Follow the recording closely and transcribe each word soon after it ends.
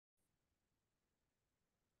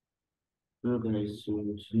Hello guys, so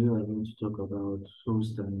today we're going to talk about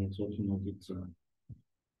host and networking auditing.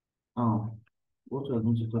 Now, what we're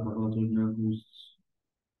going to talk about under hosts,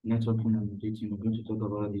 networking and auditing, we're going to talk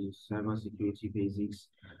about the cybersecurity basics,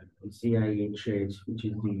 the CIA threat, which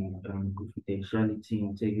is the confidentiality,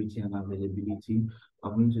 integrity, and availability.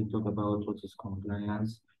 I'm going to talk about what is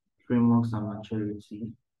compliance, frameworks and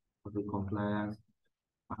maturity of the compliance,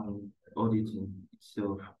 and auditing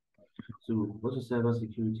itself. So, what is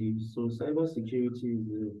cybersecurity? So, cybersecurity is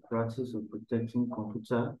the practice of protecting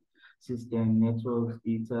computer system, networks,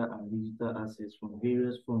 data, and digital assets from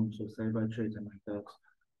various forms of cyber threats and attacks.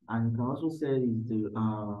 And you can also say is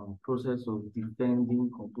the process of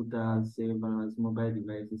defending computers, servers, mobile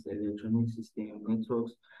devices, electronic systems,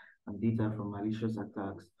 networks, and data from malicious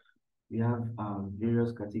attacks. We have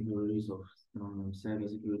various categories of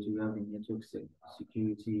cybersecurity. We have the network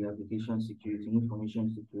security, application security,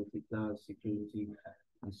 information security, cloud security,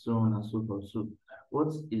 and so on and so forth. So,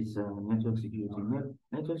 what is network security?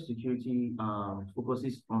 Network security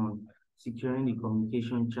focuses on securing the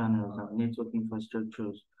communication channels and network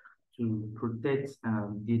infrastructures to protect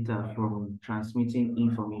data from transmitting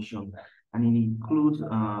information, and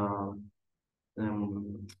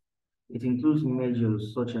um, it includes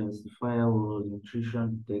measures such as the firewall,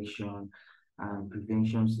 intrusion detection, and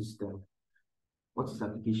prevention system. What is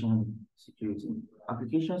application security?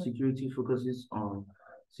 Application security focuses on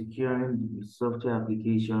securing the software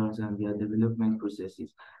applications and their development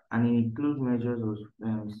processes, and it includes measures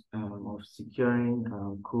of securing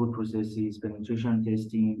code processes, penetration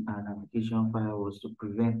testing, and application firewalls to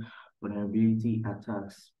prevent vulnerability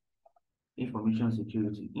attacks. Information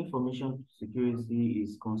security. Information security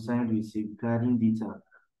is concerned with safeguarding data,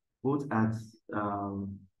 both at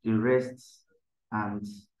the rest and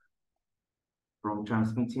from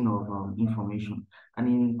transmitting of information. And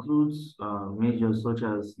it includes measures such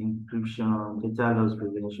as encryption, data loss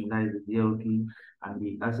prevention, that is the DLP, and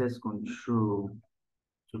the access control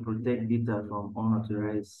to protect data from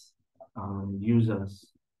unauthorized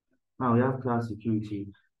users. Now we have cloud security.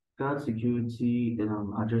 Cloud security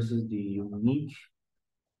addresses the unique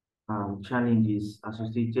challenges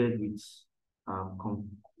um, com-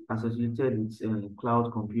 associated with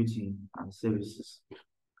cloud computing and services.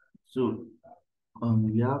 So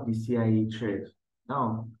we have the CIA thread.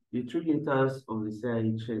 Now, the three letters of the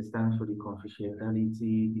CIA thread stand for the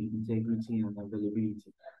confidentiality, the integrity, and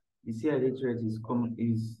availability. The CIA thread is common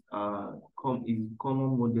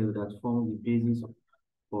model that forms the basis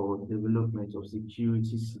for development of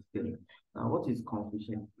security system. Now, what is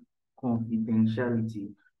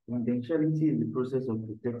confidentiality? Confidentiality is the process of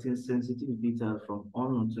protecting sensitive data from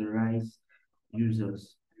unauthorized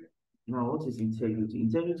users. Now, what is integrity?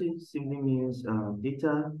 Integrity simply means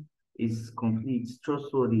data is complete,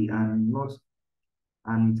 trustworthy, and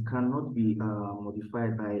it cannot be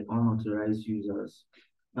modified by unauthorized users.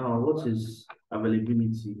 Now, what is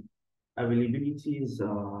availability? Availability is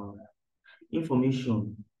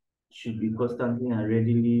information should be constantly and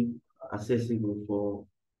readily accessible for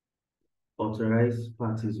authorized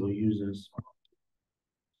parties or users.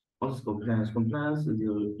 What is compliance?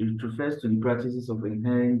 It refers to the practices of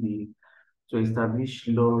adhering to establish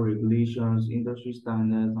law, regulations, industry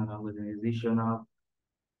standards, and organizational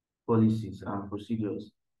policies and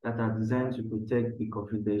procedures that are designed to protect the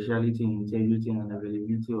confidentiality, integrity, and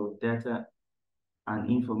availability of data and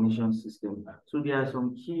information system. So there are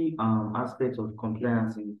some key aspects of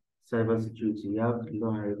compliance in cybersecurity. You have the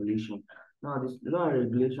law and regulation. Now, this law and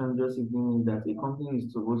regulation just simply means that a company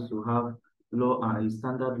is supposed to have law and a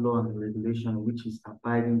standard law and regulation which is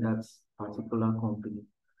abiding that particular company.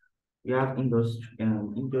 We have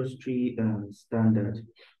industry standard.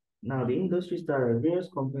 Now, the industry standard, various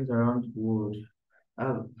companies around the world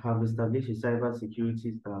have established a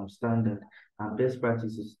cybersecurity standard and best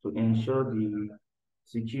practices to ensure the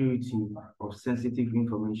security of sensitive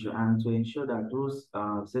information and to ensure that those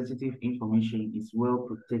sensitive information is well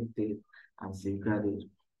protected and safeguarded.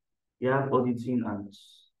 We have auditing and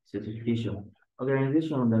certification.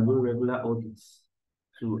 Organizations undergo regular audits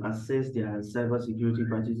to assess their cybersecurity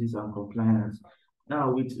practices and compliance.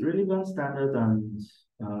 Now, with relevant standards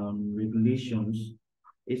and regulations,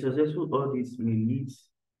 a successful audit may lead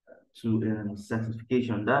to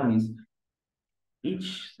certification. That means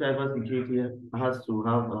each cybersecurity has to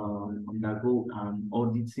have undergo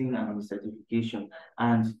auditing and certification.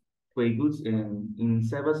 And for a good in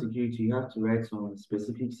cybersecurity, you have to write some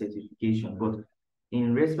specific certification. But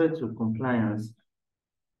in respect to compliance,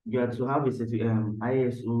 you have to have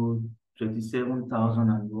ISO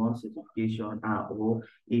 27001 certification or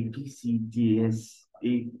a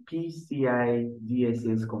PCI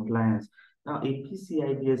DSS compliance. Now, a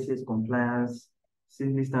PCI DSS compliance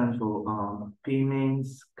simply stands for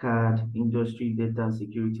Payments Card Industry Data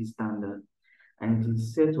Security Standard, and it is a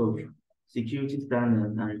set of security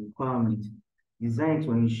standards and requirements designed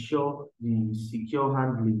to ensure the secure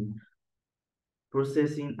handling,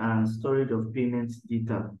 processing, and storage of payments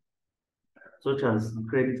data, such as the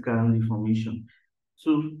credit card information.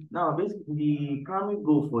 So now, basically, the primary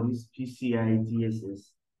goal for this PCI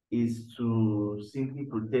DSS is to simply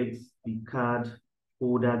protect the card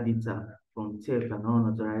holder data from theft and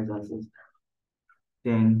unauthorized access.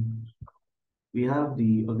 Then we have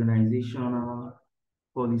the organizational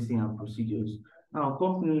policy and procedures. Now,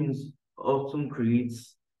 companies often create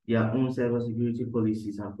their own cybersecurity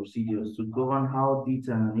policies and procedures to govern how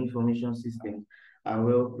data and information systems are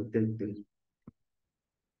well protected.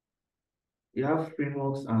 You have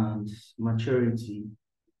frameworks and maturity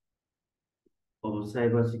of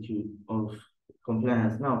cybersecurity, of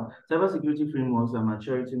compliance. Now, cybersecurity frameworks and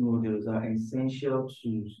maturity models are essential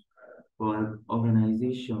tools for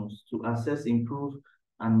organizations to assess, improve,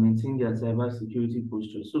 and maintain their cybersecurity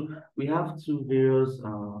posture. So we have two various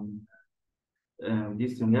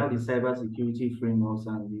this thing. We have the cybersecurity frameworks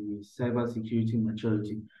and the cybersecurity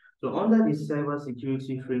maturity. So under the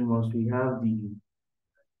cybersecurity frameworks, we have the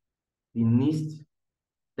NIST,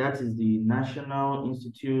 that is the National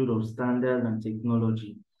Institute of Standards and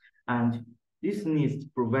Technology. And this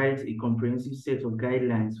NIST provides a comprehensive set of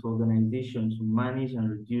guidelines for organizations to manage and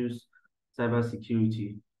reduce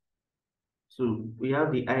cybersecurity. So we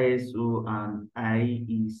have the ISO and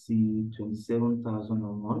IEC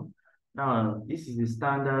 27001. Now, this is the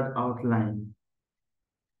standard outline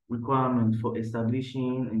requirement for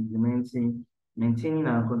establishing, implementing, maintaining,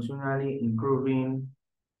 and continually improving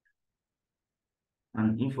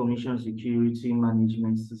an information security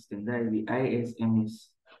management system. That is the ISMS.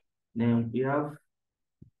 Then we have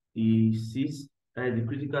the CIS, that is the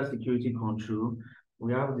critical security control.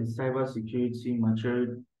 We have the cybersecurity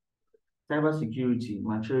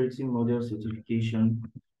maturity model certification.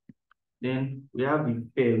 Then we have the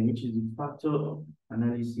FAIR, which is the factor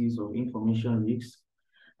analysis of information risks.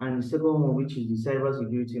 And the second one, which is the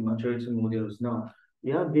cybersecurity maturity models. Now,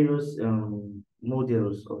 we have various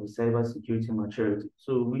models of the cybersecurity maturity.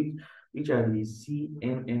 So, which are the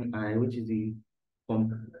CMMI, which is the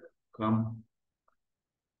com com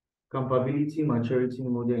Capability Maturity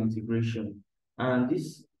Model Integration. And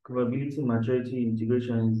this capability maturity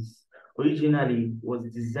integration is originally was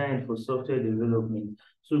designed for software development.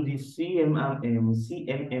 So the CMMI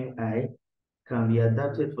can be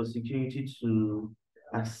adapted for security to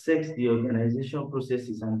access the organization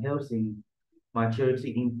processes and helps in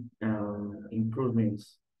maturity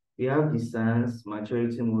improvements. We have the SANS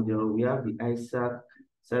maturity model. We have the ISAC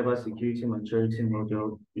cybersecurity maturity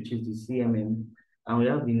model, which is the CMM, and we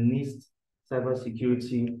have the NIST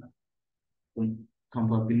cybersecurity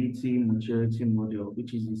capability maturity model,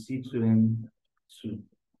 which is the C2M2.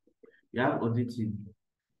 We have auditing.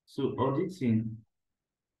 So auditing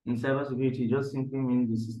in cybersecurity just simply means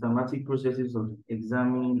the systematic processes of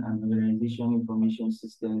examining an organization information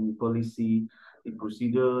system, the policy, the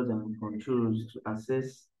procedures, and controls to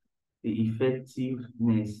assess the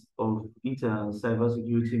effectiveness of its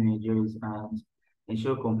cybersecurity measures and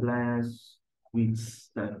ensure compliance with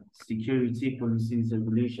security policies,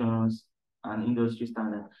 regulations, and industry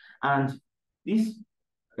standards. And this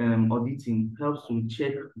auditing helps to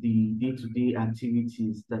check the day-to-day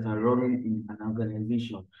activities that are running in an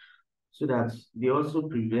organization so that they also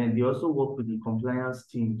work with the compliance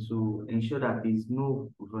team to ensure that there's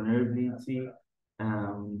no vulnerability,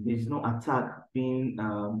 there's no attack being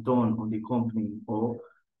done on the company or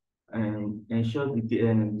ensure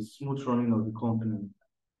the smooth running of the company.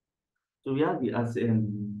 So we have the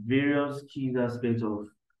various key aspects of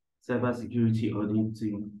cybersecurity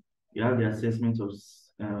auditing. We have the assessment of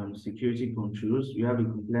security controls. We have the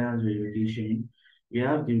compliance verification. We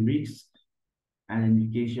have the risk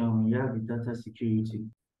identification. We have the data security.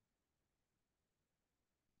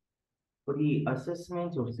 For the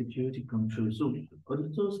assessment of security control, so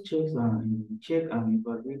auditors check and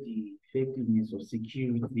evaluate the effectiveness of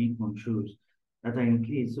security controls that are in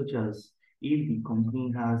place, such as if the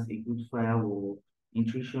company has a good firewall,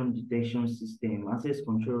 intrusion detection system, access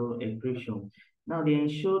control encryption. Now they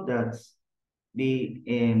ensure that they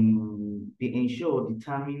ensure or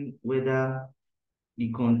determine whether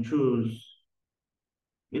the controls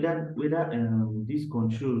whether these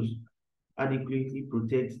controls adequately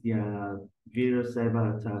protect their various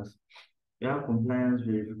cyber attacks. We have compliance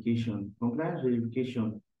verification. Compliance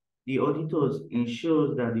verification, the auditors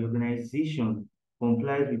ensures that the organization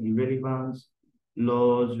complies with the relevant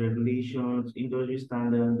laws, regulations, industry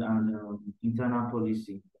standards, and internal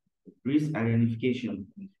policy. Risk identification.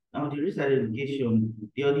 Now, the risk identification,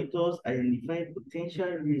 the auditors identify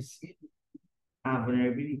potential risks and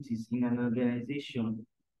vulnerabilities in an organization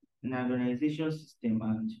system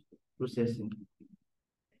and processing.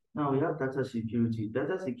 Now we have data security.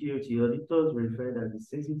 Data security auditors verify that the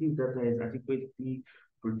sensitive data is adequately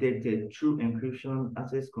protected through encryption,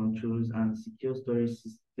 access controls, and secure storage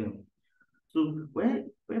system. So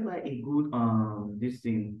whereby a good this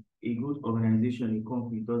thing, a good organization, a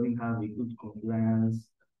company doesn't have a good compliance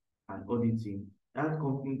and auditing, that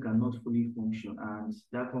company cannot fully function and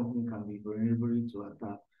that company can be vulnerable to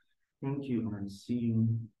attack. Thank you and see you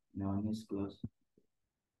in our next class.